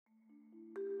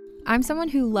I'm someone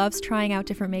who loves trying out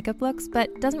different makeup looks,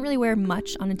 but doesn't really wear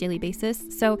much on a daily basis,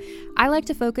 so I like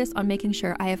to focus on making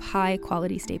sure I have high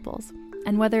quality staples.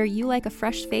 And whether you like a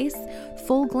fresh face,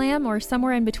 full glam, or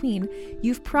somewhere in between,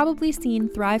 you've probably seen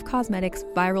Thrive Cosmetics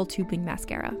Viral Tubing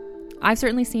Mascara. I've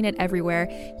certainly seen it everywhere.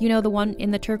 You know, the one in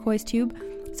the turquoise tube?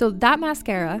 So that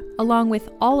mascara, along with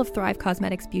all of Thrive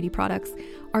Cosmetics beauty products,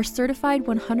 are certified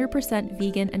 100%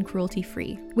 vegan and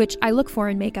cruelty-free, which I look for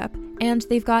in makeup, and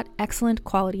they've got excellent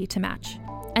quality to match.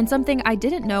 And something I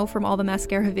didn't know from all the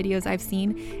mascara videos I've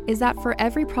seen is that for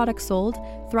every product sold,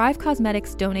 Thrive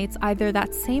Cosmetics donates either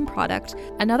that same product,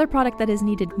 another product that is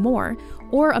needed more,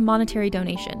 or a monetary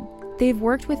donation. They've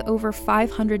worked with over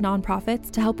 500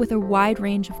 nonprofits to help with a wide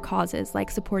range of causes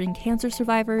like supporting cancer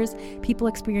survivors, people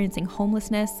experiencing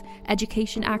homelessness,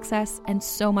 education access, and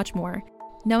so much more.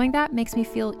 Knowing that makes me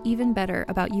feel even better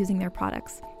about using their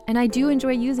products. And I do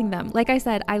enjoy using them. Like I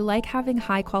said, I like having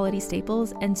high quality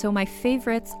staples, and so my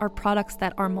favorites are products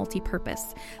that are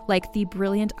multi-purpose, like the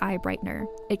Brilliant Eye Brightener.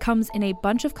 It comes in a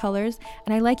bunch of colors,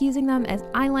 and I like using them as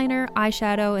eyeliner,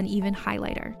 eyeshadow, and even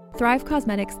highlighter. Thrive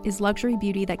Cosmetics is luxury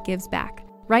beauty that gives back.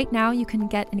 Right now, you can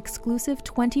get an exclusive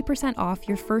 20% off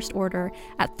your first order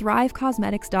at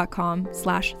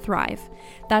thrivecosmetics.com/thrive.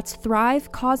 That's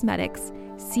Thrive Cosmetics,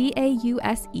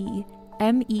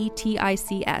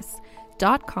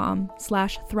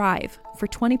 CAUSEMETICS.com/thrive for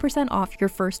 20% off your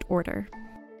first order.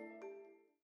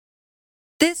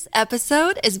 This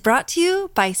episode is brought to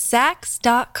you by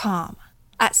Sax.com.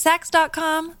 At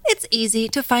Sax.com, it's easy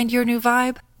to find your new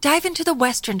vibe. Dive into the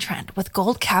Western trend with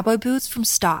gold cowboy boots from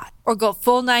Stott, or go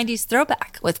full 90s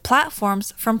throwback with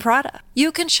platforms from Prada.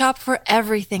 You can shop for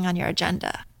everything on your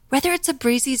agenda, whether it's a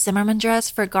breezy Zimmermann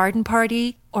dress for a garden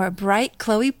party or a bright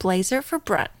Chloe blazer for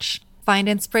brunch. Find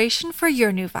inspiration for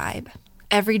your new vibe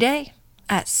every day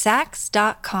at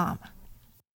Sax.com.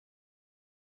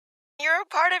 You're a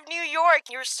part of New York.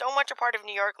 You're so much a part of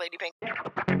New York, Lady Pink.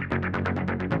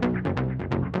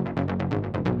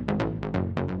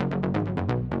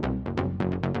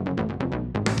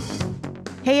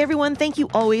 Hey everyone, thank you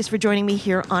always for joining me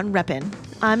here on Reppin'.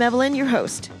 I'm Evelyn, your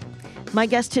host. My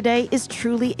guest today is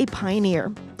truly a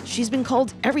pioneer. She's been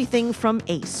called everything from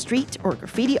a street or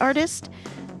graffiti artist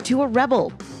to a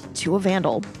rebel to a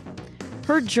vandal.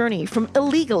 Her journey from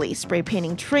illegally spray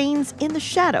painting trains in the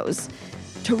shadows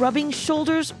to rubbing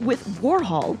shoulders with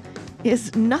Warhol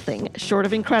is nothing short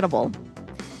of incredible.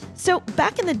 So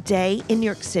back in the day in New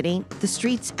York City, the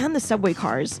streets and the subway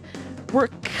cars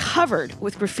were covered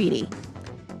with graffiti.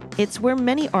 It's where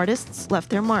many artists left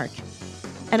their mark.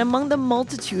 And among the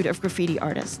multitude of graffiti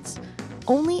artists,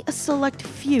 only a select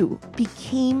few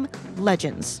became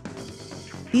legends.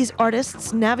 These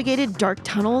artists navigated dark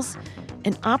tunnels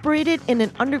and operated in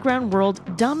an underground world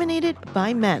dominated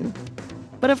by men.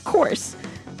 But of course,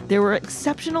 there were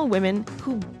exceptional women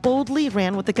who boldly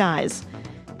ran with the guys.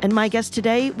 And my guest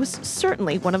today was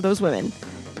certainly one of those women.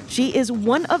 She is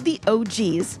one of the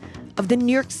OGs of the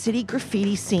New York City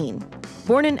graffiti scene.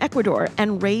 Born in Ecuador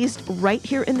and raised right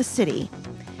here in the city,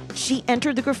 she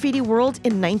entered the graffiti world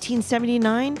in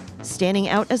 1979, standing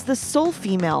out as the sole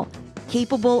female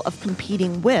capable of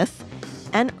competing with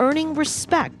and earning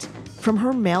respect from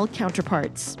her male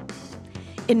counterparts.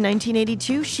 In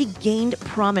 1982, she gained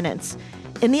prominence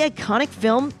in the iconic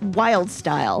film Wild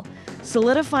Style,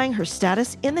 solidifying her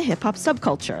status in the hip-hop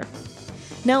subculture.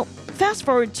 Now, fast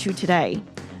forward to today,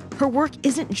 her work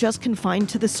isn't just confined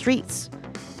to the streets.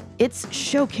 It's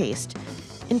showcased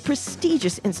in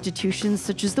prestigious institutions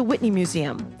such as the Whitney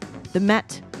Museum, the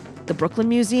Met, the Brooklyn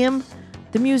Museum,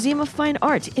 the Museum of Fine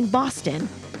Art in Boston,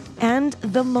 and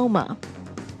the MoMA.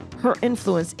 Her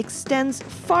influence extends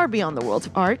far beyond the world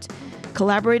of art,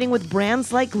 collaborating with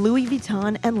brands like Louis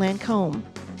Vuitton and Lancôme.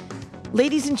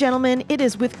 Ladies and gentlemen, it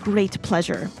is with great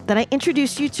pleasure that I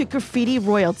introduce you to graffiti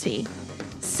royalty.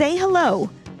 Say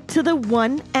hello to the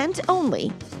one and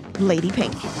only Lady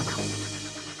Pink.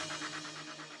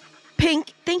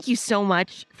 Pink, thank you so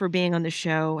much for being on the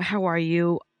show. How are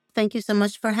you? Thank you so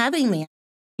much for having me.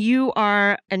 You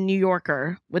are a New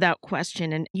Yorker without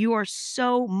question, and you are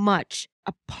so much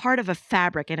a part of a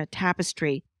fabric and a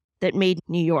tapestry that made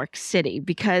New York City,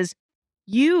 because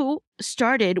you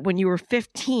started when you were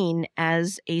 15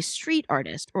 as a street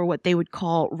artist, or what they would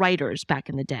call writers back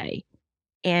in the day.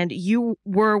 And you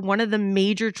were one of the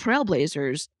major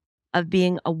trailblazers of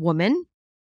being a woman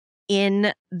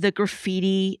in the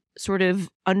graffiti sort of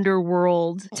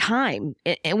underworld time,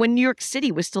 and when New York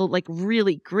City was still like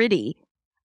really gritty.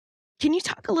 Can you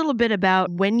talk a little bit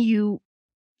about when you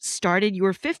started? You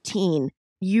were 15.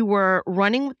 You were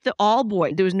running with the all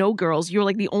boy. There was no girls. You were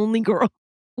like the only girl.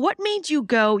 What made you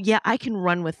go, yeah, I can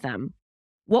run with them?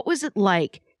 What was it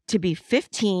like to be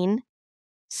 15,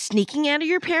 sneaking out of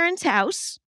your parents'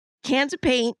 house, cans of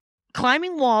paint,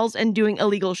 climbing walls, and doing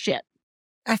illegal shit?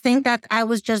 I think that I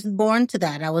was just born to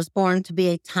that. I was born to be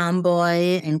a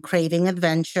tomboy and craving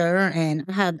adventure. And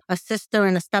I had a sister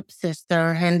and a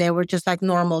stepsister, and they were just like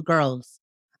normal girls.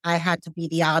 I had to be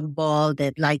the oddball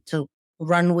that liked to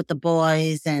run with the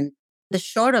boys. And the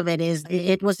short of it is,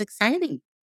 it was exciting.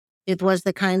 It was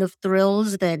the kind of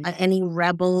thrills that any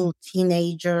rebel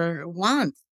teenager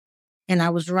wants. And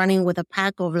I was running with a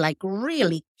pack of like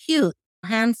really cute,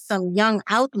 handsome young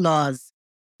outlaws.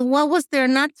 What was there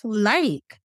not to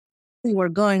like? We were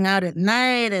going out at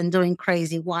night and doing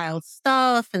crazy, wild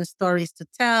stuff and stories to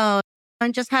tell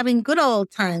and just having good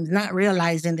old times, not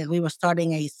realizing that we were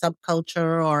starting a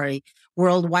subculture or a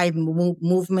worldwide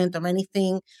movement or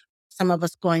anything. Some of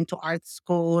us going to art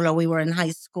school or we were in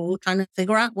high school trying to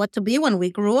figure out what to be when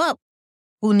we grew up.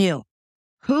 Who knew?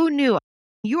 Who knew?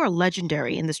 You are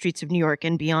legendary in the streets of New York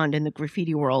and beyond in the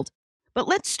graffiti world. But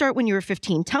let's start when you were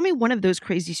 15. Tell me one of those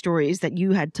crazy stories that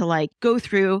you had to like go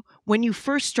through when you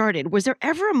first started. Was there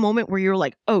ever a moment where you were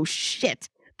like, oh shit,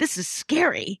 this is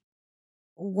scary?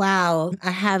 Wow.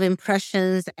 I have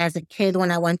impressions as a kid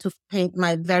when I went to paint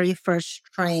my very first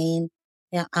train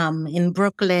in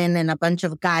Brooklyn, and a bunch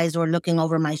of guys were looking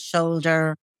over my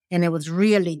shoulder. And it was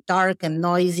really dark and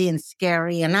noisy and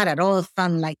scary and not at all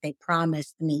fun like they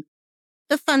promised me.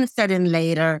 The fun set in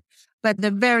later. But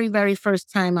the very, very first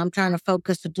time I'm trying to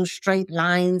focus to do straight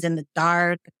lines in the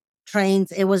dark,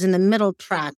 trains, it was in the middle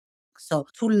track. So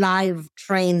 2 live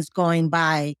trains going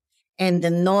by and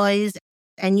the noise.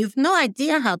 And you've no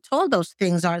idea how tall those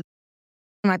things are.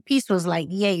 My piece was like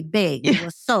yay big. It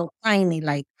was so tiny,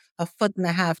 like 1.5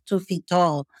 feet, 2 feet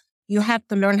tall. You have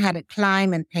to learn how to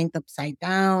climb and paint upside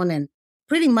down and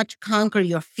pretty much conquer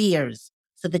your fears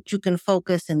so that you can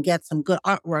focus and get some good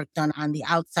artwork done on the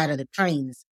outside of the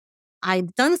trains.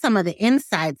 I've done some of the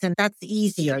insides, and that's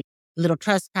easier. A little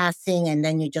trespassing, and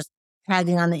then you're just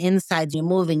tagging on the insides. You're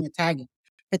moving, you're tagging.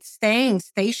 But staying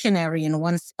stationary in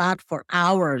one spot for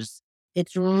hours,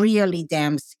 it's really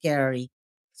damn scary.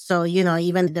 So,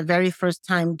 even the very first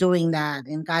time doing that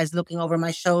and guys looking over my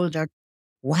shoulder,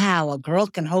 wow, a girl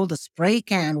can hold a spray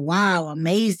can. Wow,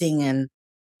 amazing. And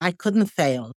I couldn't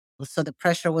fail. So the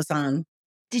pressure was on.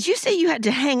 Did you say you had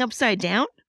to hang upside down?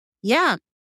 Yeah.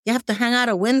 You have to hang out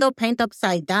a window, paint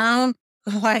upside down,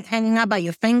 like hanging out by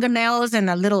your fingernails and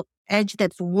a little edge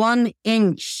that's 1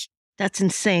 inch. That's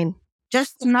insane.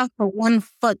 Just enough for 1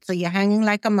 foot. So you're hanging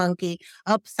like a monkey,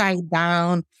 upside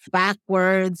down,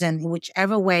 backwards, and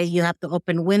whichever way you have to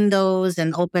open windows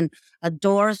and open a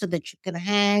door so that you can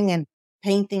hang and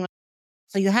painting.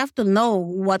 So you have to know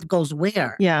what goes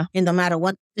where. Yeah. In no matter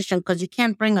what position, because you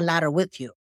can't bring a ladder with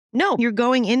you. No, you're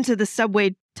going into the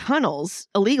subway tunnels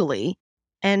illegally.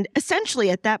 And essentially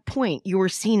at that point, you were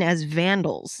seen as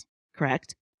vandals,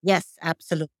 correct? Yes,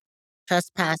 absolutely.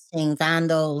 Trespassing,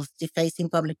 vandals, defacing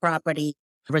public property,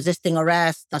 resisting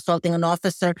arrest, assaulting an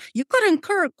officer. You could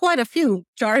incur quite a few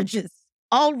charges.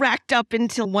 All racked up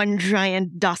into one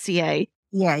giant dossier.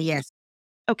 Yeah, yes.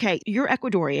 Okay, you're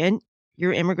Ecuadorian,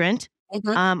 you're immigrant.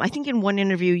 Mm-hmm. I think in one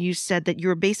interview you said that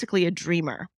you're basically a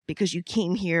dreamer because you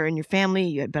came here and your family,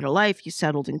 you had better life, you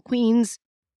settled in Queens.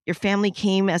 Your family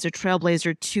came as a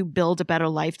trailblazer to build a better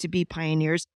life, to be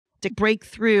pioneers, to break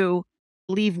through,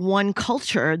 leave one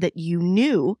culture that you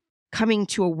knew coming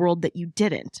to a world that you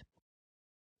didn't.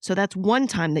 So that's one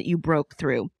time that you broke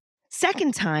through.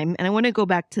 Second time, and I want to go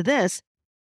back to this,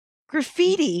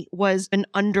 graffiti was an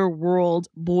underworld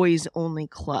boys only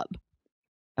club.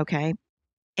 Okay.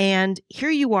 And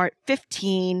here you are at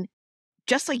 15,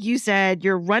 just like you said,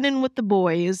 you're running with the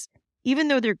boys. Even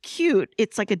though they're cute,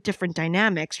 it's like a different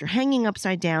dynamics. You're hanging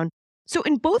upside down. So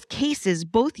in both cases,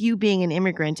 both you being an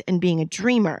immigrant and being a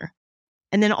dreamer,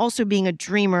 and then also being a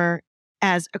dreamer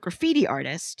as a graffiti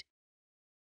artist,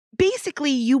 basically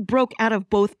you broke out of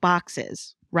both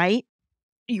boxes, right?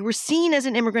 You were seen as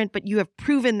an immigrant, but you have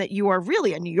proven that you are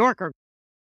really a New Yorker.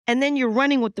 And then you're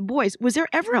running with the boys. Was there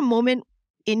ever a moment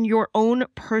in your own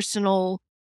personal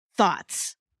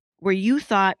thoughts where you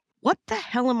thought, what the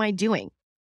hell am I doing?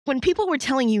 When people were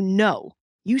telling you no,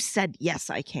 you said,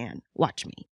 yes, I can. Watch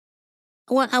me.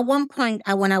 Well, at one point,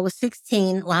 when I was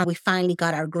 16, we finally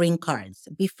got our green cards.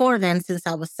 Before then, since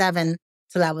I was 7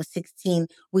 till I was 16,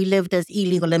 we lived as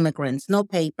illegal immigrants. No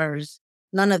papers,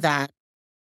 none of that.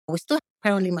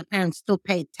 Apparently my parents still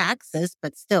paid taxes,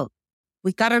 but still.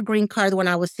 We got our green card when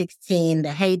I was 16,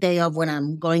 the heyday of when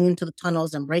I'm going into the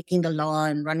tunnels and breaking the law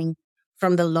and running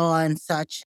from the law and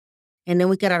such. And then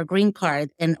we get our green card,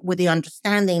 and with the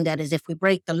understanding that is if we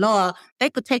break the law,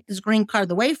 they could take this green card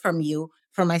away from you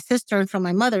from my sister and from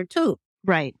my mother too.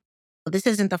 Right. This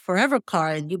isn't a forever car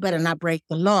and you better not break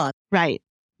the law. Right.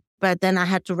 But then I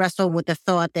had to wrestle with the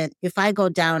thought that if I go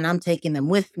down, I'm taking them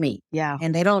with me. Yeah.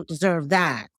 And they don't deserve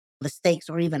that. The stakes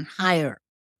were even higher.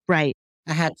 Right.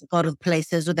 I had to go to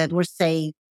places that were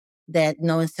safe, that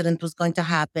no incident was going to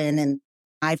happen. And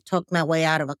I've took my way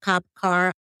out of a cop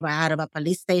car, out of a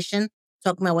police station,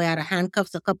 took my way out of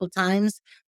handcuffs a couple times.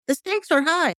 The stakes are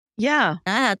high. Yeah.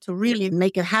 I had to really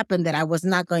make it happen that I was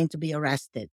not going to be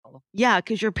arrested. Yeah,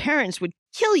 because your parents would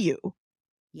kill you.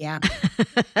 Yeah.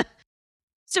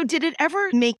 So did it ever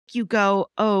make you go,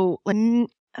 oh, I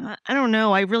don't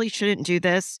know, I really shouldn't do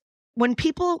this? When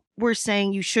people were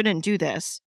saying you shouldn't do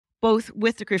this, both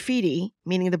with the graffiti,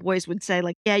 meaning the boys would say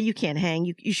like, yeah, you can't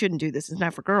hang, you shouldn't do this, it's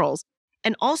not for girls.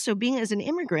 And also being as an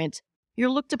immigrant, you're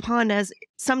looked upon as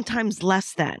sometimes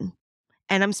less than.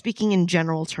 And I'm speaking in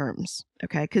general terms,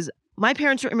 okay? Because my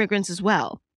parents were immigrants as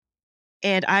well.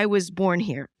 And I was born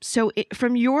here. So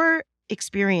from your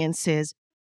experiences,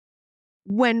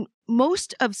 when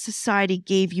most of society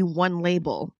gave you one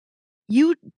label,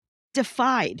 you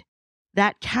defied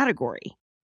that category.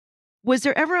 Was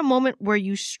there ever a moment where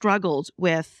you struggled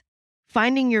with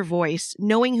finding your voice,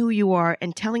 knowing who you are,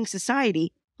 and telling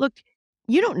society, look,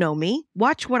 you don't know me.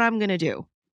 Watch what I'm going to do?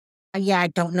 Yeah, I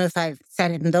don't know if I've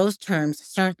said it in those terms,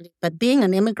 certainly. But being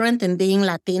an immigrant and being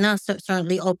Latina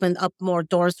certainly opened up more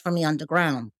doors for me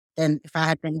underground than if I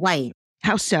had been white.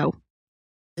 How so?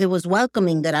 It was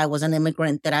welcoming that I was an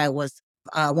immigrant, that I was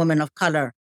a woman of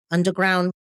color.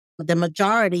 Underground, the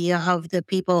majority of the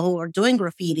people who were doing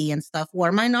graffiti and stuff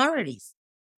were minorities.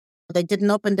 They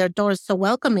didn't open their doors so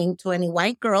welcoming to any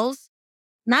white girls.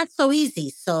 Not so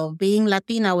easy. So being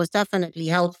Latina was definitely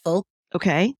helpful.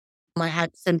 Okay. My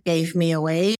accent gave me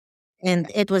away,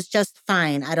 and it was just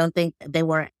fine. I don't think they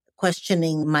were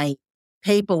questioning my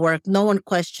paperwork. No one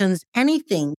questions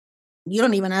anything. You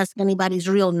don't even ask anybody's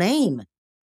real name.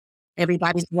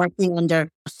 Everybody's working under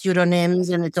pseudonyms,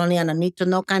 and it's only on a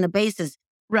need-to-know kind of basis.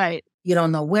 Right. You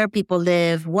don't know where people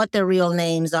live, what their real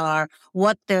names are,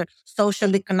 what their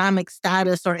social economic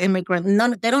status or immigrant.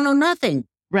 They don't know nothing.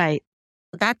 Right.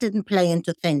 That didn't play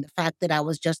into things. The fact that I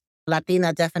was just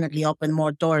Latina definitely opened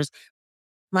more doors.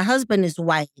 My husband is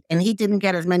white, and he didn't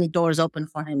get as many doors open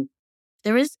for him.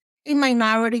 There is a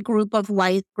minority group of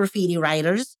white graffiti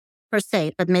writers, per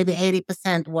se, but maybe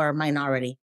 80% were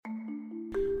minority.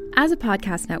 As a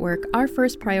podcast network, our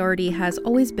first priority has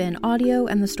always been audio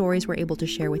and the stories we're able to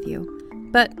share with you.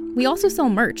 But we also sell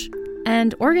merch,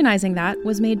 and organizing that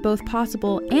was made both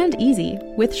possible and easy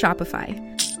with Shopify.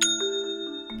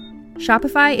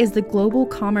 Shopify is the global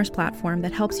commerce platform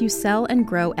that helps you sell and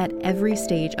grow at every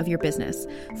stage of your business,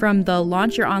 from the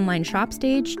launch your online shop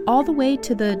stage all the way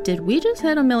to the did we just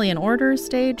hit 1 million orders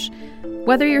stage.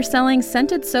 Whether you're selling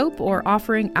scented soap or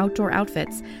offering outdoor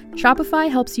outfits, Shopify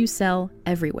helps you sell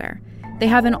everywhere. They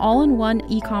have an all-in-one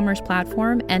e-commerce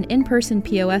platform and in-person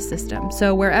POS system,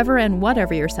 so wherever and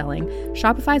whatever you're selling,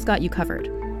 Shopify's got you covered.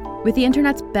 With the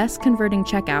internet's best converting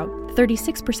checkout,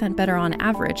 36% better on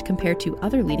average compared to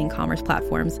other leading commerce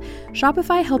platforms,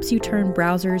 Shopify helps you turn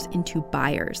browsers into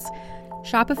buyers.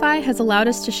 Shopify has allowed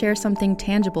us to share something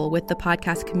tangible with the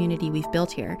podcast community we've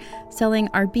built here, selling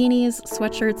our beanies,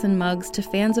 sweatshirts, and mugs to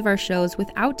fans of our shows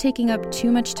without taking up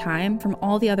too much time from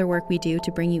all the other work we do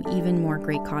to bring you even more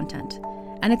great content.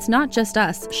 And it's not just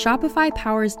us. Shopify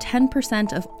powers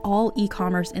 10% of all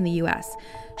e-commerce in the US.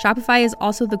 Shopify is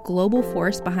also the global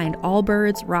force behind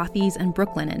Allbirds, Rothy's, and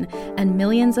Brooklinen, and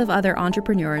millions of other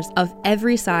entrepreneurs of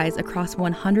every size across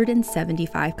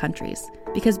 175 countries.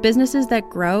 Because businesses that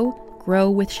grow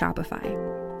with Shopify.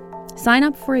 Sign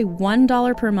up for a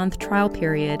 $1 per month trial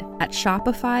period at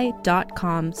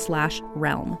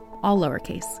shopify.com/realm, all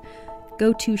lowercase.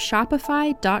 Go to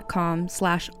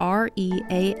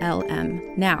shopify.com/REALM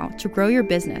now to grow your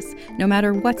business, no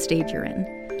matter what stage you're in.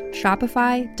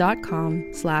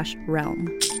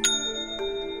 Shopify.com/realm.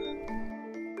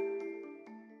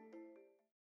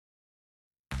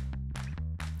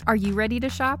 Are you ready to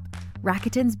shop?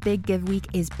 Rakuten's Big Give Week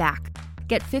is back.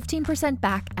 Get 15%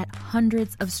 back at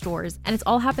hundreds of stores, and it's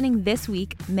all happening this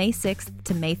week, May 6th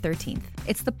to May 13th.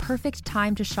 It's the perfect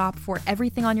time to shop for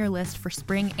everything on your list for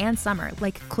spring and summer,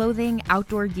 like clothing,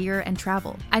 outdoor gear, and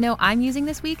travel. I know I'm using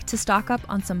this week to stock up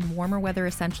on some warmer weather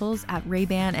essentials at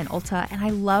Ray-Ban and Ulta, and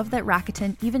I love that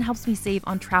Rakuten even helps me save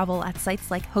on travel at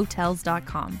sites like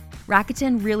Hotels.com.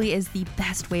 Rakuten really is the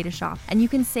best way to shop, and you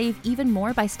can save even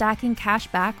more by stacking cash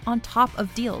back on top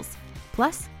of deals.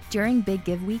 Plus, during Big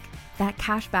Give Week, that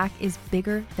cash back is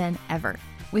bigger than ever.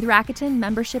 With Rakuten,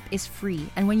 membership is free,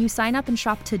 and when you sign up and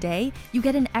shop today, you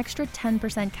get an extra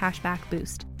 10% cash back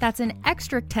boost. That's an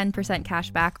extra 10% cash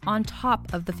back on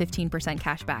top of the 15%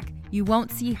 cash back. You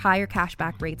won't see higher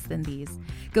cashback rates than these.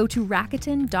 Go to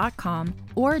Rakuten.com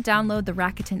or download the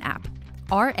Rakuten app.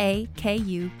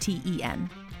 Rakuten.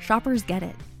 Shoppers get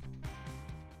it.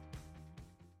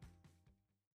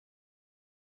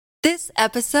 This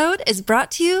episode is brought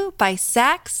to you by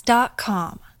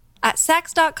Sax.com. At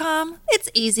Sax.com, it's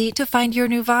easy to find your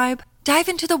new vibe. Dive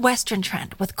into the Western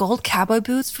trend with gold cowboy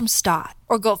boots from Stott,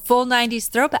 or go full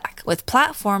 90s throwback with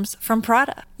platforms from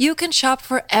Prada. You can shop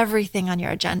for everything on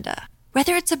your agenda,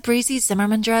 whether it's a breezy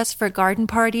Zimmermann dress for a garden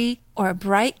party or a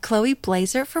bright Chloe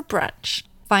blazer for brunch.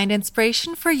 Find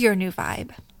inspiration for your new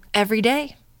vibe every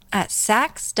day at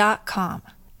Sax.com.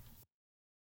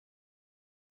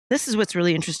 This is what's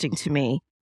really interesting to me.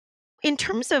 In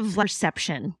terms of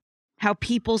perception, how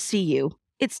people see you,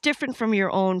 it's different from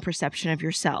your own perception of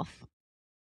yourself.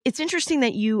 It's interesting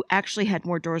that you actually had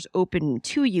more doors open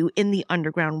to you in the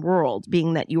underground world,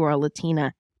 being that you are a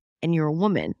Latina and you're a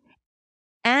woman.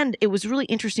 And it was a really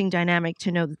interesting dynamic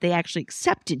to know that they actually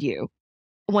accepted you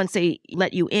once they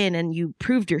let you in and you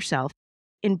proved yourself.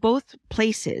 In both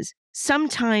places,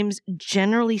 sometimes,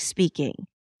 generally speaking,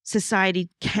 society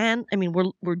can,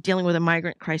 we're dealing with a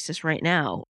migrant crisis right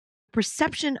now.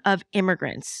 Perception of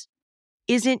immigrants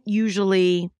isn't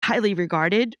usually highly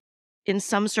regarded in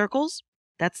some circles.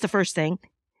 That's the first thing.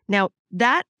 Now,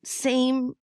 that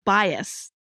same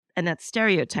bias and that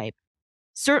stereotype,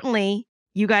 certainly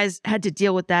you guys had to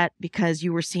deal with that because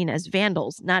you were seen as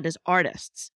vandals, not as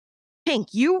artists. Pink,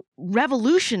 you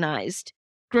revolutionized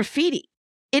graffiti.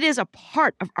 It is a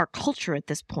part of our culture at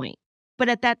this point. But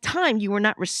at that time, you were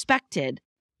not respected.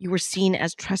 You were seen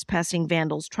as trespassing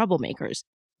vandals, troublemakers.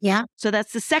 Yeah. So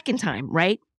that's the second time,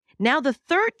 right? Now, the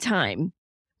third time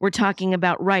we're talking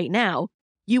about right now,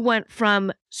 you went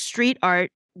from street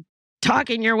art,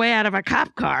 talking your way out of a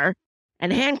cop car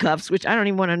and handcuffs, which I don't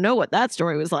even want to know what that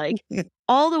story was like,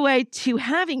 all the way to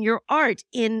having your art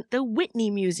in the Whitney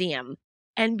Museum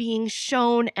and being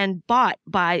shown and bought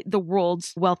by the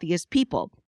world's wealthiest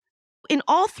people. In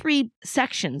all three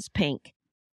sections, Pink,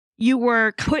 you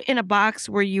were put in a box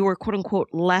where you were, quote unquote,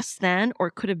 less than or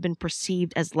could have been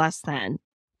perceived as less than.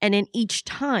 And in each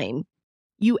time,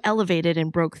 you elevated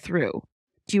and broke through.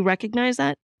 Do you recognize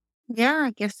that? Yeah,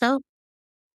 I guess so.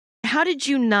 How did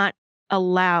you not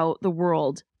allow the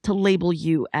world to label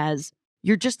you as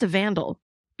you're just a vandal?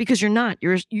 Because you're not.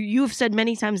 You have said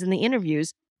many times in the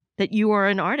interviews that you are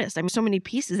an artist. So many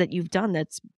pieces that you've done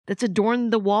that's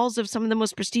adorned the walls of some of the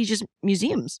most prestigious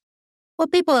museums. Well,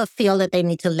 people feel that they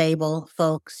need to label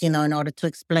folks, in order to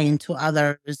explain to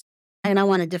others. And I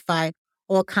want to defy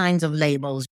all kinds of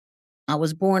labels. I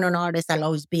was born an artist. I'll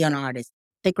always be an artist.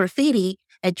 The graffiti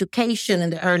education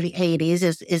in the early 80s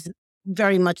is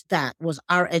very much that, was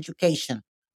our education.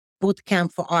 Boot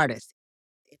camp for artists.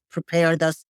 It prepared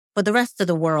us for the rest of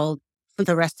the world, for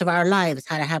the rest of our lives,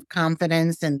 how to have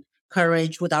confidence and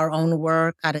courage with our own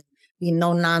work, how to be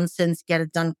no nonsense, get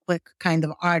it done quick kind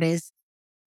of artist.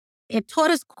 It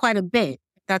taught us quite a bit.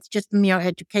 That's just mere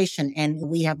education. And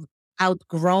we have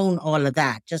outgrown all of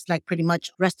that, just like pretty much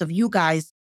the rest of you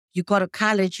guys. You go to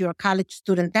college, you're a college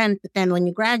student then, but then when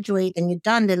you graduate and you're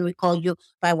done, then we call you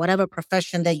by whatever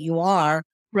profession that you are.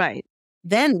 Right.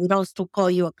 Then we don't still call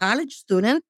you a college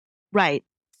student. Right.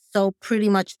 So pretty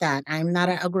much that. I'm not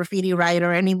a graffiti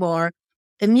writer anymore.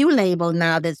 The new label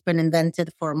now that's been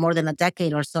invented for more than a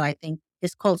decade or so, I think,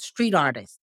 is called street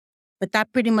artist. But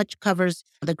that pretty much covers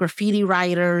the graffiti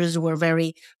writers. We're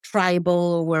very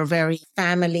tribal. We're very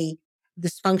family,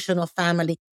 dysfunctional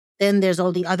family. Then there's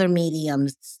all the other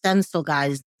mediums, stencil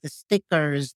guys, the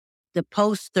stickers, the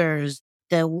posters,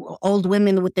 the old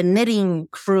women with the knitting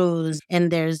crews, and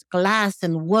there's glass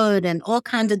and wood and all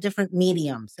kinds of different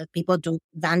mediums that people do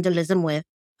vandalism with,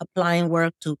 applying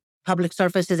work to public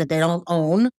surfaces that they don't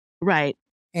own. Right.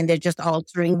 And they're just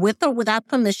altering with or without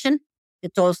permission.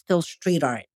 It's all still street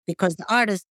art because the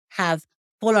artists have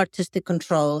full artistic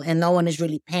control and no one is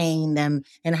really paying them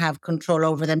and have control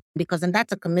over them and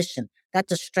that's a commission.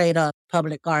 That's a straight up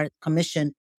public art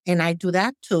commission. And I do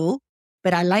that too.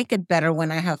 But I like it better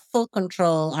when I have full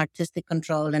control, artistic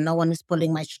control, and no one is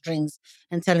pulling my strings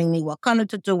and telling me what color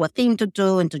to do, what theme to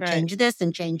do, and to change this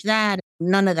and change that.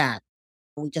 None of that.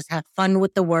 We just have fun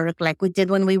with the work like we did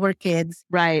when we were kids.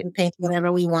 Right. And paint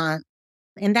whatever we want.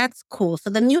 And that's cool. So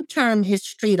the new term is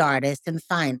street artist, and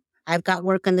fine. I've got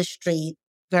work on the street,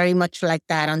 very much like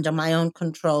that, under my own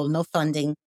control, no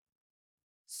funding.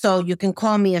 So you can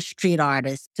call me a street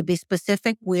artist. To be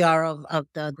specific, we are of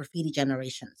the graffiti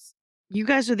generations. You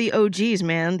guys are the OGs,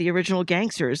 man, the original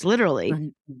gangsters, literally.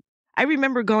 Mm-hmm. I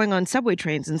remember going on subway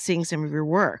trains and seeing some of your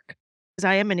work. Because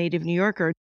I am a native New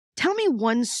Yorker. Tell me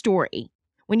one story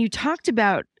when you talked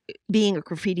about being a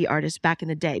graffiti artist back in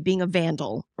the day, being a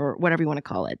vandal or whatever you want to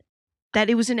call it, that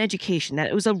it was an education, that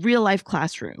it was a real life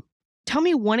classroom. Tell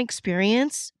me one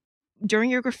experience during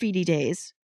your graffiti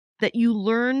days that you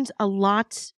learned a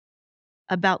lot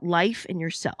about life and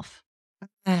yourself.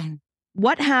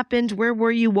 What happened? Where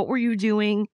were you? What were you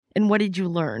doing? And what did you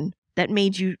learn that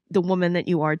made you the woman that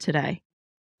you are today?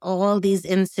 All these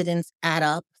incidents add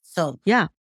up. So Yeah.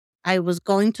 I was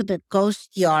going to the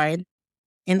ghost yard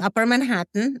in Upper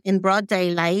Manhattan in broad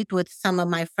daylight with some of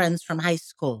my friends from high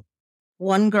school.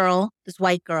 One girl, this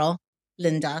white girl,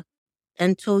 Linda,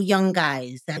 and two young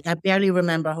guys that I barely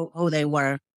remember who they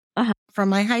were from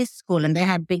my high school, and they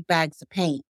had big bags of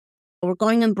paint. We're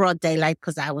going in broad daylight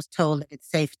because I was told that it's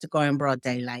safe to go in broad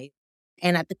daylight.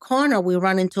 And at the corner, we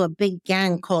run into a big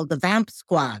gang called the Vamp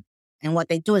Squad. And what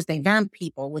they do is they vamp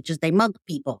people, which is they mug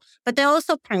people. But they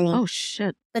also paint. Oh,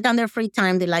 shit. But on their free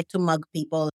time, they like to mug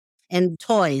people and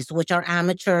toys, which are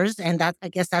amateurs. And that, I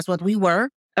guess that's what we were.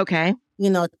 Okay. You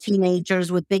know,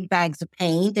 teenagers with big bags of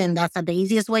paint. And that's the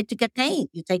easiest way to get paint.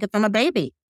 You take it from a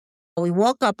baby. We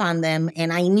woke up on them,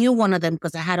 and I knew one of them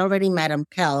because I had already met him,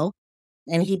 Kel.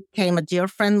 And he became a dear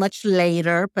friend much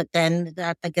later. But then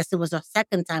I guess it was the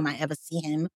second time I ever see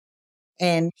him.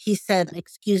 And he said,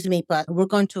 "Excuse me, but we're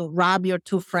going to rob your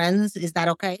two friends. Is that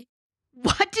okay?"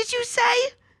 What did you say?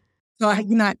 So I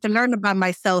had to learn about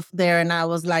myself there. And I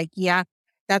was like, yeah,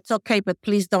 that's okay, but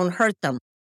please don't hurt them.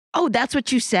 Oh, that's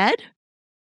what you said?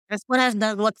 That's what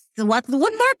what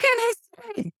more can I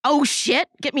say? Oh, shit.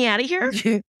 Get me out of here.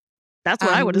 That's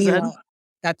what I would have you said. know,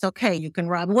 that's okay. You can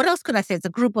rob. What else could I say? It's a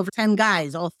group of 10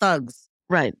 guys, all thugs.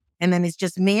 Right. And then it's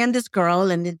just me and this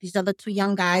girl, and these other two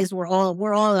young guys. We're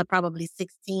all probably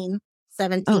 16,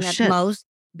 17 at most.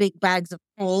 Big bags of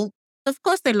paint. Of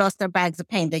course, they lost their bags of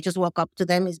paint. They just walk up to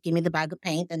them, give me the bag of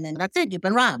paint, and then that's it. You've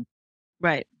been robbed.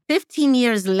 Right. 15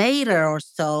 years later or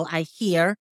so, I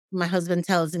hear my husband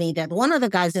tells me that one of the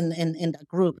guys in the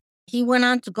group, he went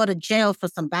on to go to jail for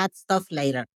some bad stuff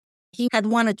later. He had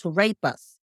wanted to rape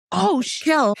us. Oh,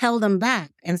 Kel held him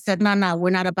back and said, no, we're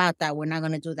not about that. We're not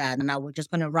going to do that. And now we're just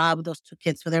going to rob those two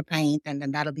kids for their paint, and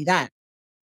then that'll be that.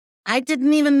 I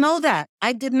didn't even know that.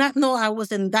 I did not know I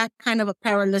was in that kind of a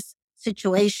perilous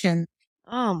situation.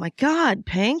 Oh, my God,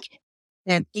 Pink.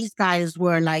 And these guys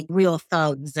were like real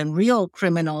thugs and real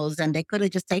criminals, and they could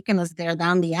have just taken us there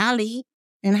down the alley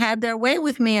and had their way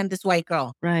with me and this white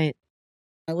girl. Right.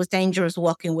 It was dangerous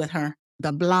walking with her.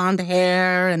 The blonde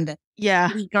hair and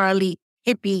the girly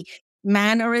hippie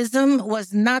mannerism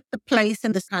was not the place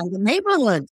in this kind of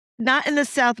neighborhood. Not in the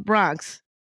South Bronx.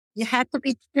 You had to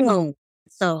be true.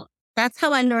 So that's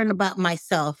how I learned about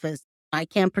myself is I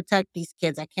can't protect these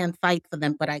kids. I can't fight for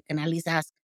them, but I can at least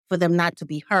ask for them not to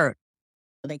be hurt.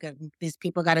 These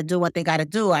people got to do what they got to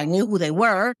do. I knew who they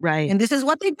were. Right. And this is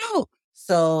what they do.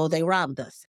 So they robbed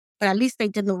us. But at least they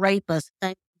didn't rape us.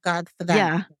 Thank God for that.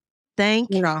 Yeah. Thank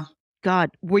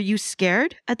God. Were you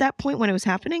scared at that point when it was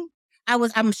happening?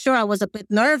 I'm sure I was a bit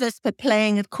nervous, but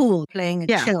playing it cool, playing it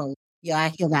chill. Yeah, I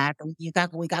hear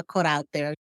that. We got caught out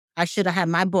there. I should have had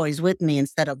my boys with me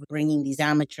instead of bringing these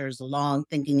amateurs along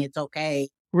thinking it's okay.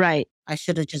 Right. I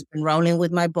should have just been rolling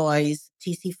with my boys,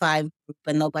 TC5 group,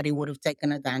 and nobody would have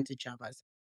taken advantage of us.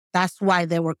 That's why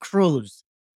there were crews.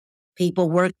 People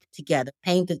worked together,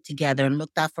 painted together, and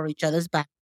looked out for each other's back.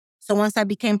 So once I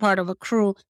became part of a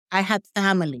crew, I had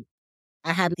family.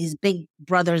 I had these big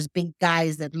brothers, big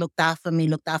guys that looked out for me,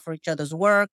 looked out for each other's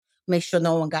work, make sure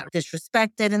no one got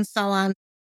disrespected and so on.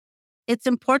 It's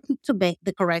important to make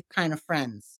the correct kind of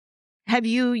friends. Have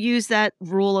you used that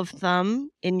rule of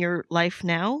thumb in your life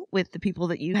now with the people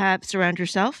that you have surround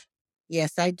yourself?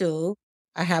 Yes, I do.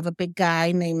 I have a big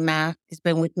guy named Matt. He's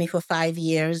been with me for 5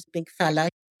 years, big fella.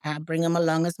 I bring him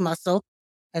along as muscle,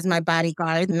 as my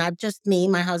bodyguard. Not just me,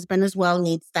 my husband as well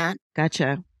needs that.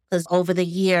 Gotcha. Because over the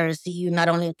years, you not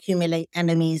only accumulate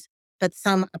enemies, but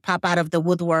some pop out of the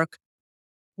woodwork.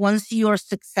 Once you're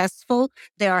successful,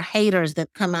 there are haters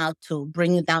that come out to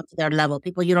bring you down to their level,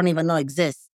 people you don't even know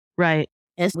exist. Right.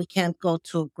 As we can't go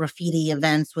to graffiti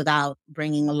events without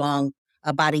bringing along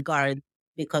a bodyguard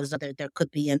because there could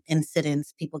be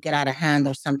incidents, people get out of hand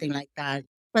or something like that.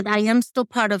 But I am still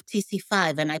part of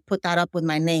TC5, and I put that up with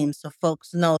my name so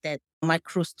folks know that my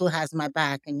crew still has my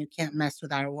back and you can't mess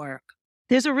with our work.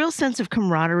 There's a real sense of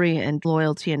camaraderie and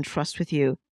loyalty and trust with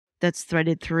you that's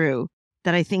threaded through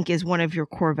that I think is one of your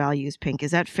core values, Pink.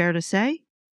 Is that fair to say?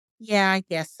 Yeah, I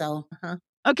guess so.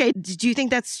 Okay. Do you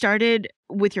think that started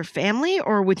with your family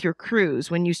or with your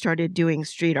crews when you started doing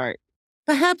street art?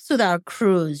 Perhaps with our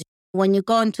crews. When you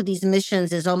go into these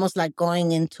missions, it's almost like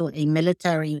going into a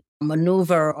military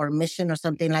maneuver or mission or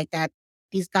something like that.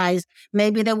 These guys,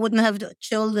 maybe they wouldn't have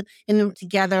chilled in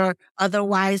together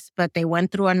otherwise, but they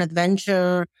went through an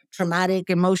adventure, traumatic,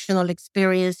 emotional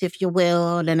experience, if you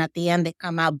will. And at the end, they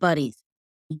come out buddies,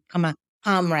 come out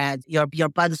comrades, your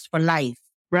buds for life.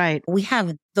 Right. We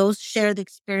have those shared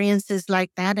experiences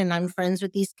like that. And I'm friends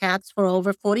with these cats for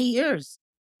over 40 years.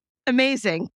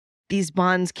 Amazing. These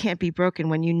bonds can't be broken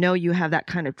when you know you have that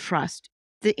kind of trust.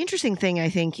 The interesting thing, I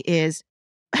think, is,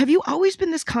 have you always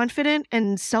been this confident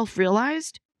and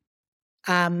self-realized?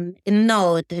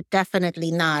 No,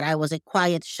 definitely not. I was a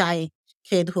quiet, shy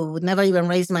kid who would never even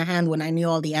raise my hand when I knew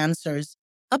all the answers.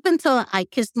 Up until I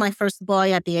kissed my first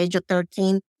boy at the age of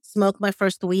 13, smoked my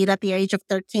first weed at the age of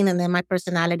 13, and then my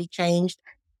personality changed.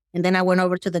 And then I went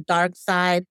over to the dark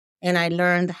side and I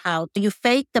learned how you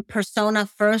fake the persona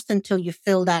first until you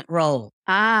fill that role.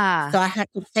 So I had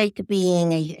to fake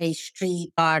being a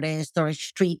street artist or a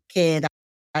street kid.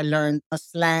 I learned a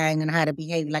slang and how to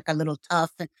behave like a little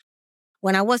tough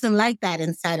when I wasn't like that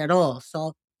inside at all.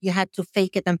 So you had to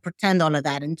fake it and pretend all of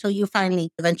that until you finally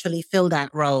eventually fill that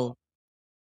role.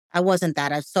 I wasn't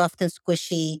that. I'm soft and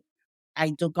squishy.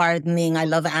 I do gardening. I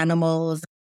love animals.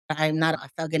 I'm not a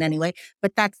thug in any way,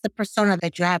 but that's the persona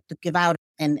that you have to give out.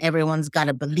 And everyone's got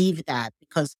to believe that,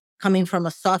 because coming from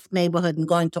a soft neighborhood and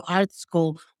going to art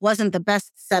school wasn't the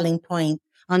best selling point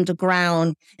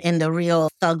underground in the real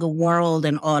thug world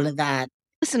and all of that.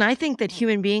 Listen, I think that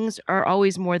human beings are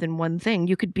always more than one thing.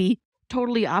 You could be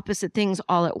totally opposite things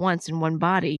all at once in one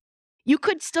body. You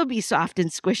could still be soft and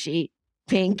squishy,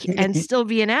 pink, and still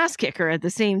be an ass kicker at the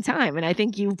same time. And I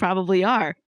think you probably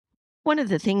are. One of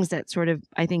the things that sort of,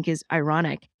 I think, is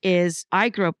ironic is I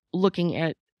grew up looking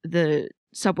at the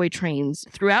subway trains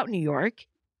throughout New York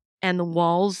and the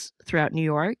walls throughout New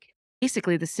York.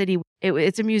 Basically, the city,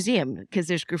 it's a museum because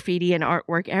there's graffiti and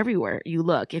artwork everywhere you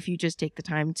look if you just take the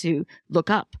time to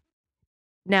look up.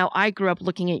 Now, I grew up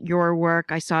looking at your work.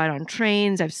 I saw it on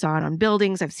trains. I saw it on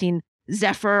buildings. I've seen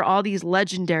Zephyr, all these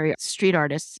legendary street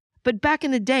artists. But back in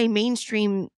the day,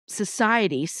 mainstream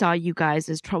society saw you guys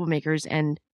as troublemakers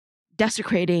and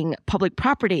desecrating public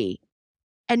property.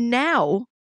 And now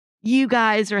you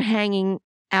guys are hanging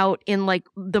out in like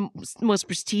the most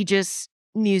prestigious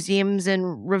museums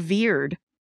and revered.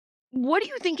 What do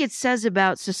you think it says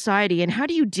about society, and how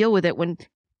do you deal with it when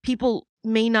people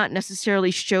may not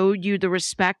necessarily show you the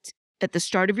respect at the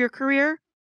start of your career,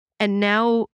 and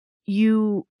now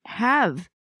you have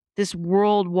this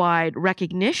worldwide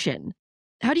recognition?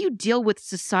 How do you deal with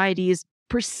society's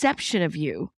perception of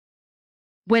you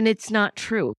when it's not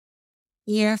true?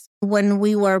 Yes, when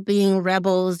we were being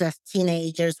rebels as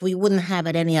teenagers, we wouldn't have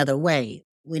it any other way.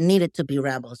 We needed to be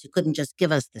rebels. You couldn't just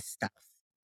give us this stuff.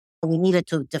 We needed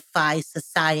to defy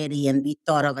society and be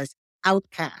thought of as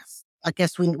outcasts. I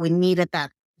guess we needed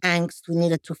that angst. We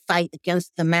needed to fight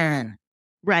against the man.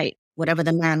 Right. Whatever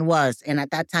the man was. And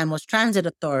at that time was transit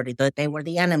authority, that they were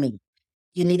the enemy.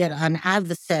 You needed an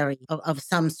adversary of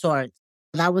some sort.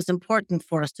 That was important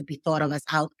for us to be thought of as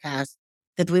outcasts,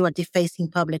 that we were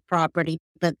defacing public property.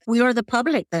 But we were the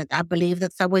public, that I believe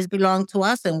that subways belong to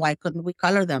us, and why couldn't we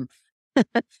color them?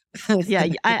 Yeah,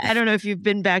 I don't know if you've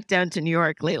been back down to New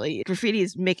York lately. Graffiti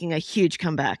is making a huge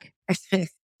comeback.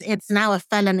 It's now a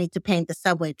felony to paint the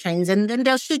subway trains, and then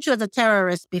they'll shoot you as a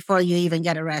terrorist before you even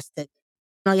get arrested.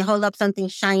 You know, you hold up something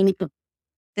shiny,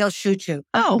 they'll shoot you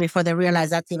before they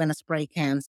realize that's even a spray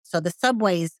can. So the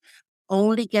subways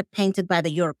only get painted by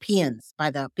the Europeans,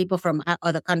 by the people from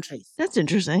other countries. That's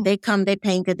interesting. They come, they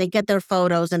paint it, they get their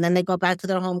photos, and then they go back to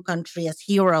their home country as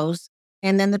heroes.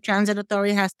 And then the transit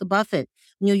authority has to buff it.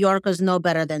 New Yorkers know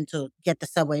better than to get the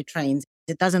subway trains.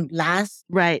 It doesn't last.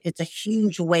 Right. It's a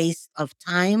huge waste of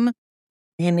time.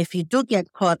 And if you do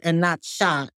get caught and not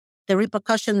shot, the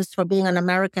repercussions for being an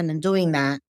American and doing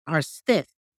that are stiff.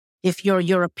 If you're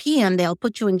European, they'll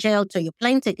put you in jail till your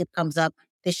plane ticket comes up.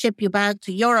 They ship you back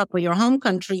to Europe or your home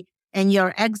country, and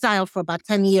you're exiled for about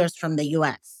 10 years from the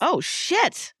U.S. Oh,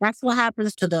 shit. That's what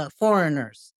happens to the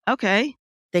foreigners. Okay.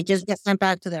 They just get sent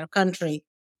back to their country.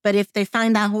 But if they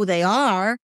find out who they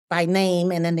are by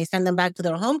name and then they send them back to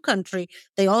their home country,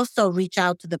 they also reach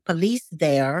out to the police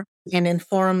there and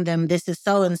inform them, this is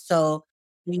so-and-so.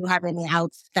 Do you have any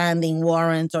outstanding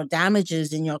warrants or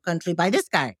damages in your country by this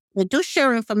guy? They do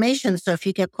share information, so if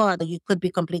you get caught, you could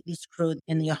be completely screwed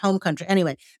in your home country.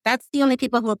 Anyway, that's the only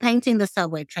people who are painting the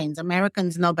subway trains.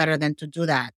 Americans know better than to do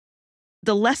that.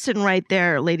 The lesson right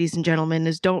there, ladies and gentlemen,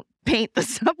 is don't paint the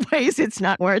subways. It's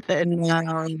not worth it.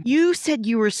 No. You said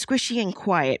you were squishy and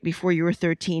quiet before you were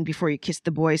 13, before you kissed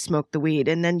the boy, smoked the weed,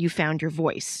 and then you found your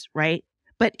voice, right?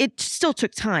 But it still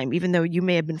took time, even though you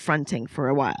may have been fronting for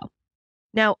a while.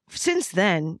 Now, since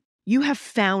then, you have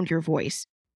found your voice.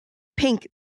 Pink,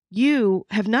 you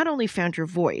have not only found your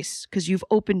voice because you've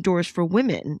opened doors for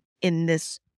women in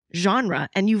this genre,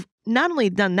 and you've not only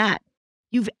done that,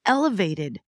 you've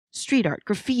elevated street art,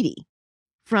 graffiti,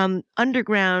 from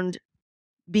underground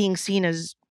being seen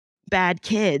as bad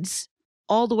kids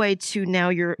all the way to now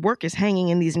your work is hanging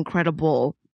in these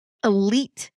incredible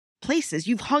elite places.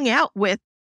 You've hung out with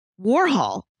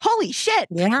Warhol. Holy shit.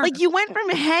 Yeah. Like you went from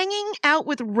hanging out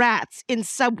with rats in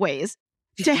subways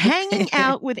to hanging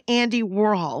out with Andy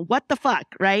Warhol. What the fuck,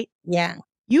 right? Yeah.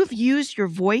 You've used your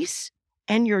voice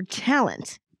and your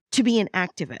talent to be an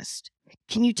activist.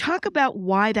 Can you talk about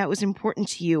why that was important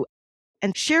to you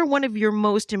and share one of your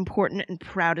most important and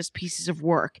proudest pieces of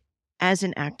work as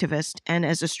an activist and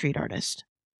as a street artist?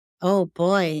 Oh,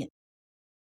 boy.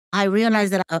 I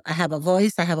realize that I have a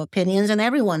voice, I have opinions, and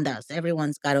everyone does.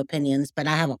 Everyone's got opinions, but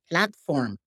I have a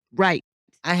platform. Right.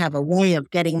 I have a way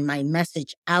of getting my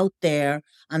message out there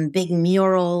on big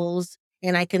murals,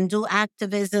 and I can do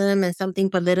activism and something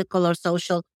political or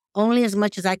social only as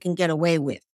much as I can get away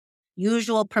with.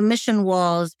 Usual permission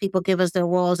walls, people give us their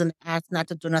walls and ask not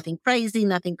to do nothing crazy,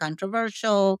 nothing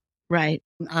controversial. Right.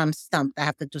 I'm stumped. I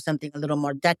have to do something a little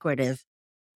more decorative.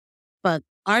 But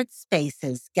art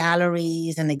spaces,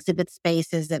 galleries, and exhibit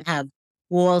spaces that have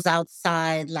walls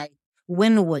outside, like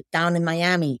Wynwood down in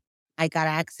Miami, I got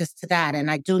access to that. And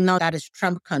I do know that is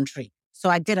Trump country. So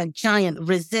I did a giant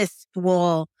resist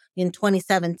wall in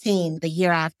 2017, the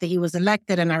year after he was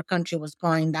elected and our country was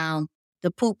going down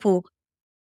the poo-poo.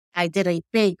 I did a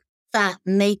big, fat,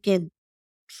 naked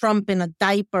Trump in a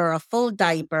diaper, a full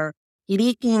diaper,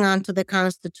 leaking onto the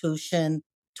Constitution,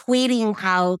 tweeting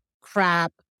out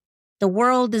crap. The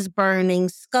world is burning.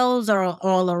 Skulls are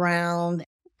all around.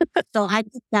 So I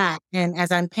did that. And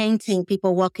as I'm painting,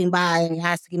 people walking by and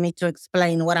asking me to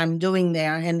explain what I'm doing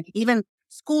there. And even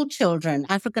school children,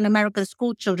 African-American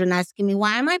school children asking me,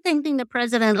 why am I painting the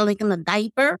president like in a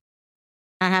diaper?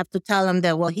 I have to tell them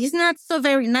that, well, he's not so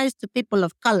very nice to people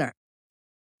of color.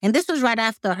 And this was right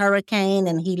after a hurricane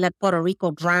and he let Puerto Rico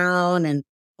drown and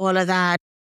all of that.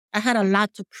 I had a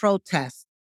lot to protest.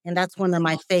 And that's one of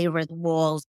my favorite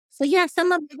walls. So yeah,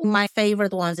 some of my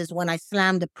favorite ones is when I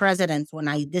slam the presidents, when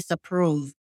I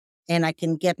disapprove and I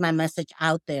can get my message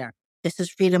out there. This is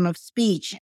freedom of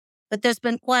speech. But there's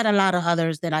been quite a lot of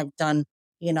others that I've done,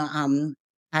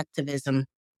 activism.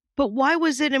 But why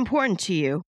was it important to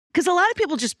you? Because a lot of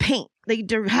people just paint.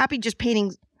 They're happy just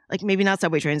painting, like maybe not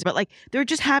subway trains, but like they're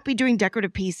just happy doing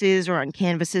decorative pieces or on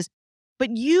canvases.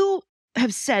 But you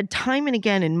have said time and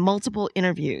again in multiple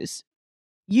interviews,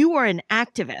 you are an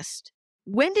activist.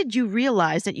 When did you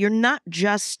realize that you're not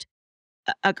just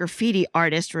a graffiti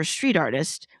artist or a street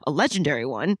artist, a legendary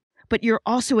one, but you're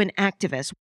also an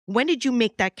activist? When did you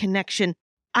make that connection?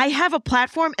 I have a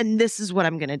platform and this is what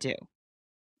I'm going to do.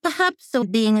 Perhaps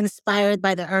being inspired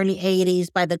by the early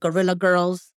 80s, by the Guerrilla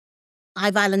Girls. I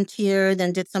volunteered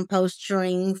and did some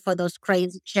posturing for those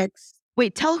crazy chicks.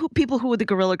 Wait, tell people who the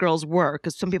Guerrilla Girls were,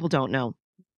 because some people don't know.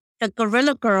 The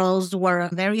Guerrilla Girls were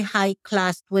very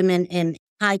high-class women in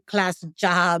high-class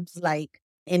jobs, like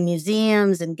in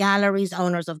museums and galleries,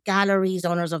 owners of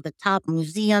the top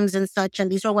museums and such.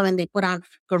 And these were women, they put on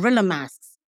gorilla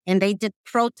masks and they did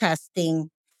protesting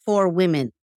for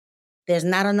women. There's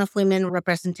not enough women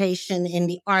representation in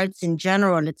the arts in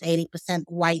general. It's 80%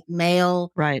 white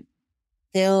male. Right.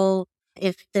 Still,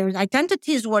 if their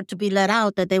identities were to be let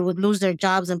out, that they would lose their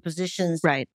jobs and positions.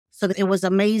 Right. So it was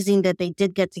amazing that they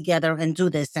did get together and do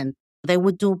this. And they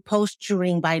would do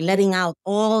posturing by letting out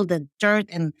all the dirt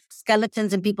and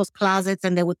skeletons in people's closets.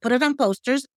 And they would put it on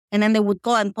posters. And then they would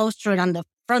go and poster it on the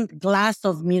front glass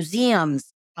of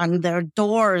museums, on their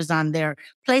doors, on their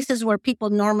places where people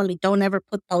normally don't ever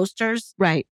put posters.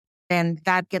 Right. And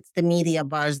that gets the media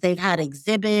buzz. They've had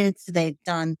exhibits. They've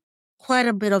done quite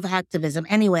a bit of activism.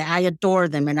 Anyway, I adore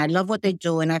them and I love what they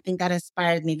do. And I think that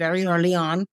inspired me very early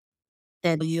on,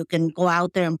 that you can go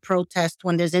out there and protest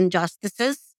when there's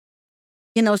injustices.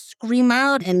 Scream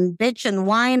out and bitch and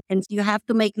whine, and you have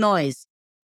to make noise.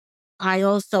 I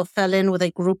also fell in with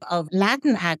a group of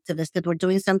Latin activists that were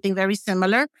doing something very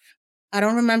similar. I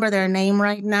don't remember their name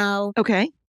right now.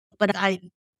 Okay. But I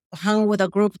hung with a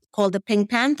group called the Pink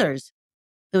Panthers.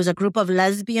 There was a group of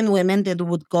lesbian women that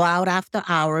would go out after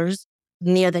hours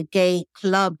near the gay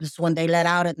clubs when they let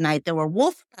out at night. There were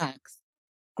wolf packs,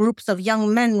 groups of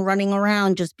young men running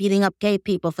around just beating up gay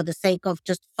people for the sake of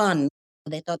just fun.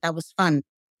 They thought that was fun,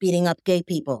 beating up gay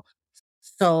people.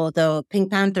 So the Pink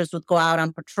Panthers would go out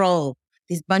on patrol.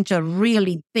 These bunch of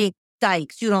really big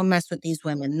dykes. You don't mess with these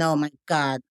women. No, my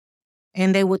God.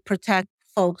 And they would protect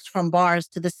folks from bars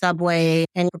to the subway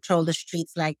and patrol the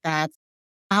streets like that.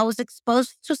 I was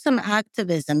exposed to some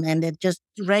activism and that just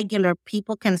regular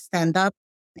people can stand up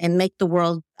and make the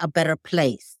world a better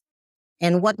place.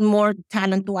 And what more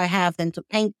talent do I have than to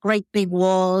paint great big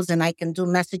walls, and I can do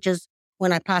messages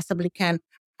when I possibly can.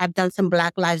 I've done some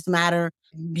Black Lives Matter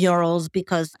murals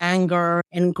because anger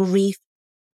and grief.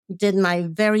 Did my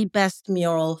very best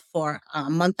mural for a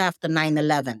month after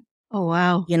 9/11. Oh,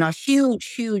 wow.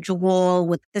 Huge, huge wall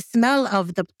with the smell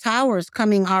of the towers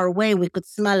coming our way. We could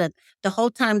smell it the whole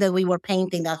time that we were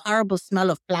painting, that horrible smell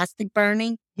of plastic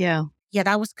burning. Yeah. Yeah,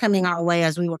 that was coming our way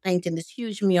as we were painting this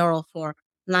huge mural for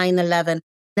 9/11.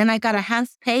 Then I got a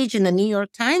half page in the New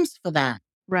York Times for that.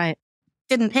 Right.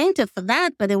 Didn't paint it for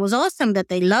that, but it was awesome that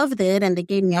they loved it and they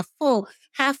gave me a full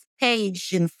half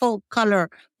page in full color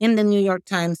in the New York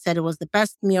Times, said it was the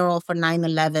best mural for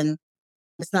 9/11.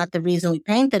 It's not the reason we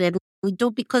painted it. We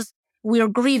do because we're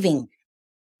grieving.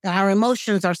 Our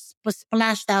emotions are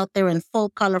splashed out there in full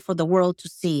color for the world to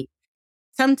see.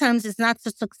 Sometimes it's not so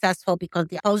successful because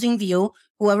the opposing view,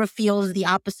 whoever feels the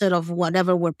opposite of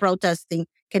whatever we're protesting,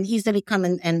 can easily come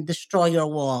in and destroy your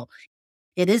wall.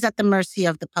 It is at the mercy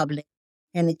of the public.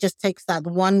 And it just takes that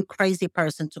one crazy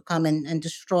person to come in and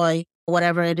destroy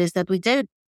whatever it is that we did.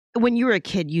 When you were a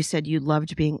kid, you said you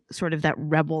loved being sort of that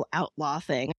rebel outlaw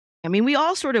thing. I mean, we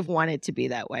all sort of wanted to be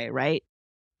that way, right?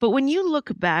 But when you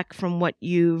look back from what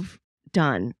you've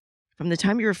done from the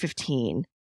time you were 15,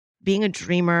 being a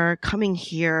dreamer, coming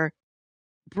here,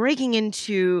 breaking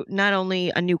into not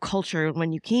only a new culture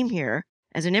when you came here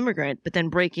as an immigrant, but then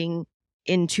breaking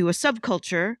into a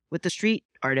subculture with the street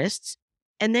artists,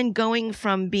 and then going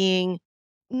from being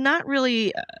not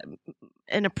really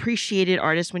an appreciated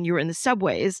artist when you were in the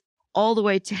subways, all the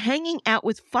way to hanging out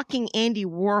with fucking Andy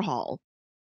Warhol.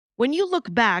 When you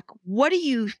look back, what do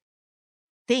you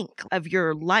think of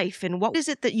your life and what is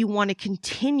it that you want to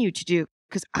continue to do?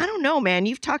 Because I don't know, man,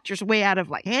 you've talked your way out of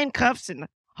like handcuffs and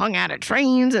hung out at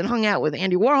trains and hung out with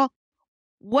Andy Warhol.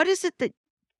 What is it that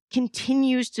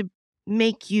continues to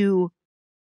make you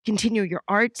continue your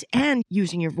art and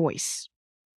using your voice?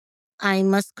 I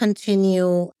must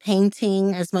continue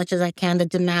painting as much as I can. The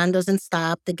demand doesn't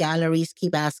stop. The galleries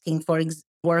keep asking for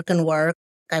work and work.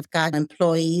 I've got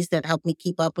employees that help me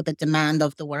keep up with the demand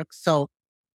of the work. So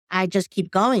I just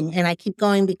keep going. And I keep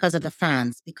going because of the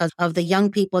fans, because of the young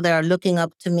people that are looking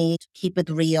up to me to keep it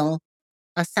real.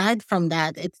 Aside from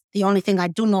that, it's the only thing I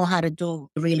do know how to do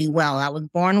really well. I was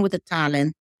born with a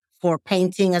talent for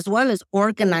painting as well as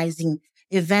organizing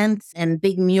events and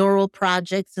big mural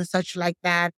projects and such like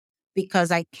that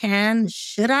because I can.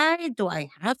 Should I? Do I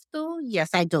have to?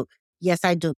 Yes, I do. Yes,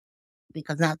 I do.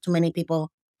 Because not too many people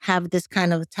have this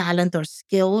kind of talent or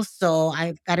skill. So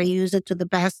I've got to use it to the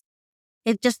best.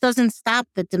 It just doesn't stop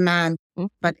the demand,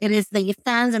 but it is the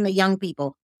fans and the young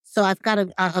people. So I've got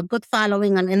a good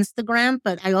following on Instagram,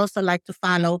 but I also like to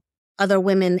follow other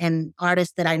women and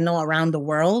artists that I know around the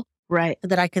world. Right. So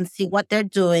that I can see what they're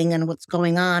doing and what's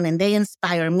going on. And they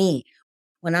inspire me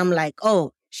when I'm like,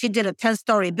 oh, she did a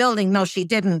 10-story building. No, she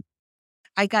didn't.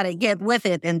 I got to get with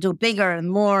it and do bigger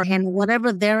and more. And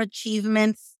whatever their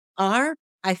achievements are,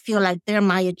 I feel like they're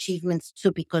my achievements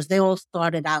too, because they all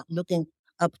started out looking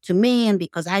up to me. And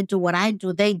because I do what I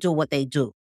do, they do what they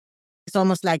do. It's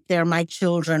almost like they're my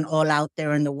children all out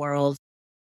there in the world.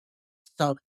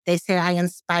 So they say I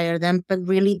inspire them, but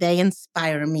really they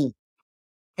inspire me.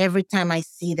 Every time I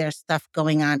see their stuff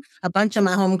going on, a bunch of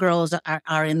my homegirls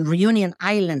are in Reunion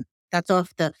Island. That's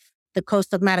off the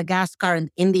coast of Madagascar and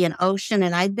Indian Ocean.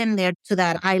 And I've been there to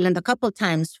that island a couple of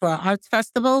times for an arts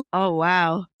festival. Oh,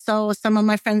 wow. So some of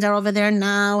my friends are over there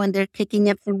now and they're kicking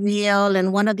it for real.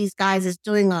 And one of these guys is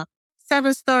doing a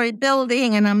 7-story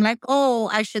building. And I'm like, oh,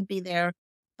 I should be there.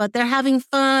 But they're having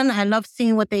fun. I love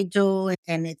seeing what they do.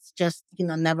 And it's just,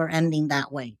 never ending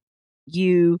that way.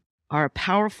 You are a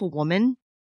powerful woman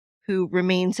who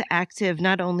remains active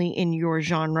not only in your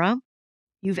genre,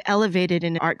 you've elevated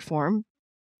an art form,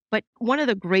 but one of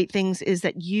the great things is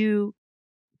that you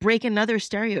break another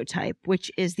stereotype,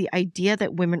 which is the idea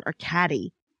that women are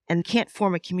catty and can't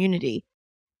form a community.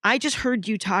 I just heard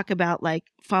you talk about like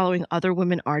following other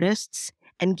women artists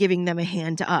and giving them a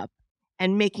hand up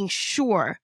and making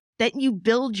sure that you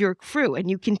build your crew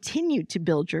and you continue to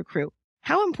build your crew.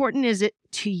 How important is it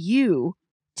to you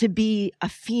to be a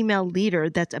female leader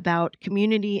that's about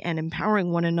community and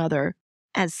empowering one another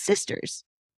as sisters?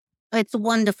 It's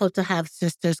wonderful to have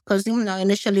sisters because,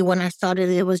 initially when I started,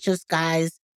 it was just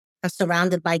guys,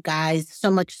 surrounded by guys,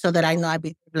 so much so that I know I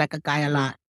behave like a guy a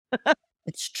lot.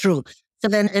 It's true. So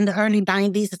then in the early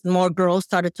 90s, more girls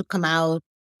started to come out.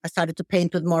 I started to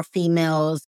paint with more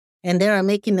females. And they are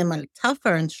making them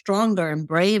tougher and stronger and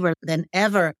braver than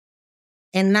ever.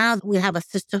 And now we have a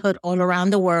sisterhood all around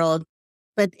the world.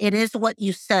 But it is what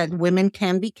you said. Women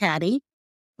can be catty.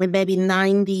 With maybe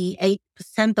 98%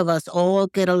 of us all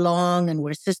get along and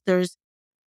we're sisters.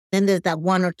 Then there's that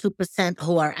 1 or 2%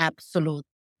 who are absolute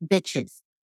bitches,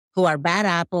 who are bad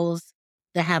apples,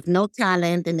 that have no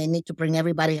talent, and they need to bring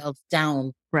everybody else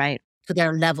down Right. to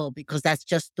their level because that's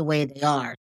just the way they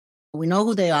are. We know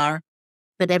who they are,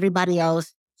 but everybody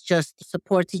else just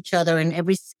supports each other. In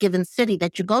every given city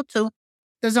that you go to,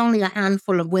 there's only a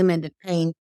handful of women that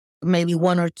paint, maybe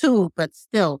 1 or 2, but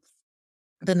still,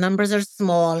 the numbers are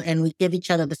small and we give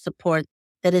each other the support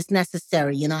that is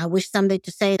necessary. You know, I wish someday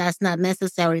to say that's not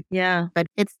necessary, Yeah. but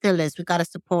it still is. We got to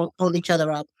support, hold each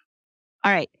other up.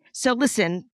 All right. So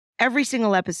listen, every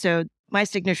single episode, my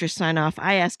signature sign off,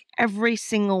 I ask every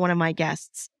single one of my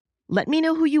guests, let me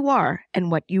know who you are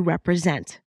and what you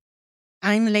represent.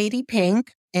 I'm Lady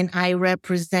Pink, and I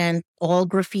represent all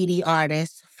graffiti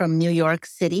artists from New York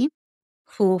City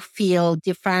who feel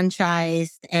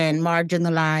defranchised and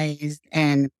marginalized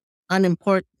and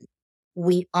unimportant.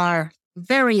 We are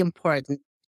very important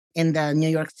in the New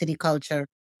York City culture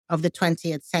of the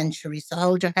 20th century. So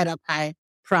hold your head up high,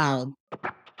 proud.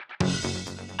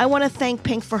 I want to thank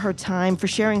Pink for her time, for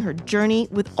sharing her journey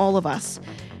with all of us.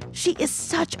 She is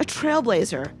such a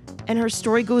trailblazer, and her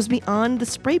story goes beyond the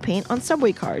spray paint on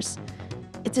subway cars.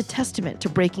 It's a testament to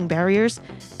breaking barriers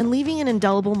and leaving an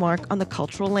indelible mark on the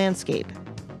cultural landscape.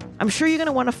 I'm sure you're going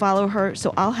to want to follow her,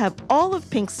 so I'll have all of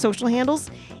Pink's social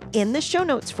handles in the show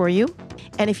notes for you.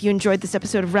 And if you enjoyed this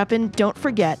episode of Reppin', don't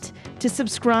forget to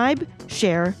subscribe,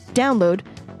 share, download,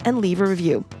 and leave a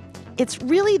review. It's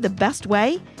really the best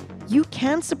way you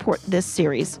can support this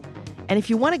series. And if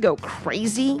you want to go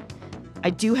crazy, I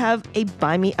do have a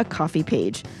Buy Me a Coffee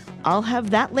page. I'll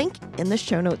have that link in the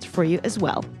show notes for you as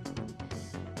well.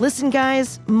 Listen,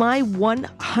 guys, my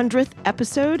 100th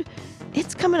episode,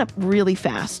 it's coming up really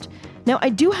fast. Now, I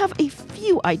do have a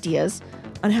few ideas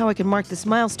on how I can mark this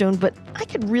milestone, but I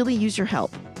could really use your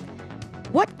help.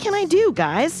 What can I do,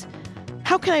 guys?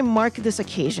 How can I mark this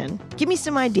occasion? Give me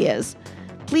some ideas.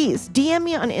 Please DM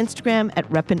me on Instagram at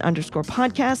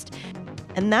reppin_podcast,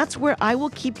 and that's where I will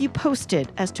keep you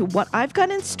posted as to what I've got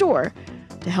in store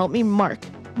to help me mark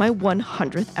my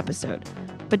 100th episode.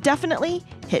 But definitely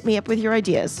hit me up with your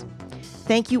ideas.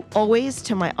 Thank you always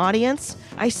to my audience.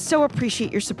 I so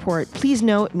appreciate your support. Please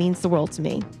know it means the world to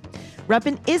me.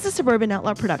 Reppin' is a Suburban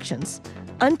Outlaw Productions.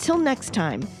 Until next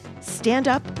time, stand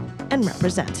up and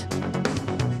represent.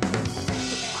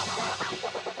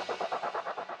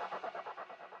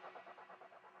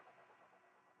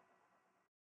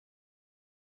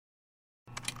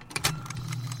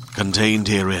 Contained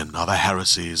herein are the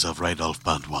heresies of Radolf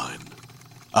Burntwine,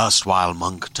 erstwhile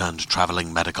monk turned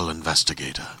traveling medical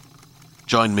investigator.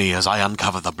 Join me as I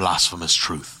uncover the blasphemous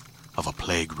truth of a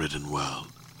plague-ridden world,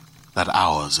 that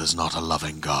ours is not a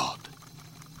loving God,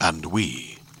 and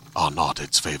we are not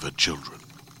its favored children.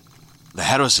 The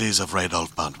heresies of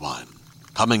Radolf Burntwine,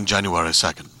 coming January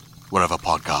 2nd, wherever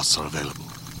podcasts are available.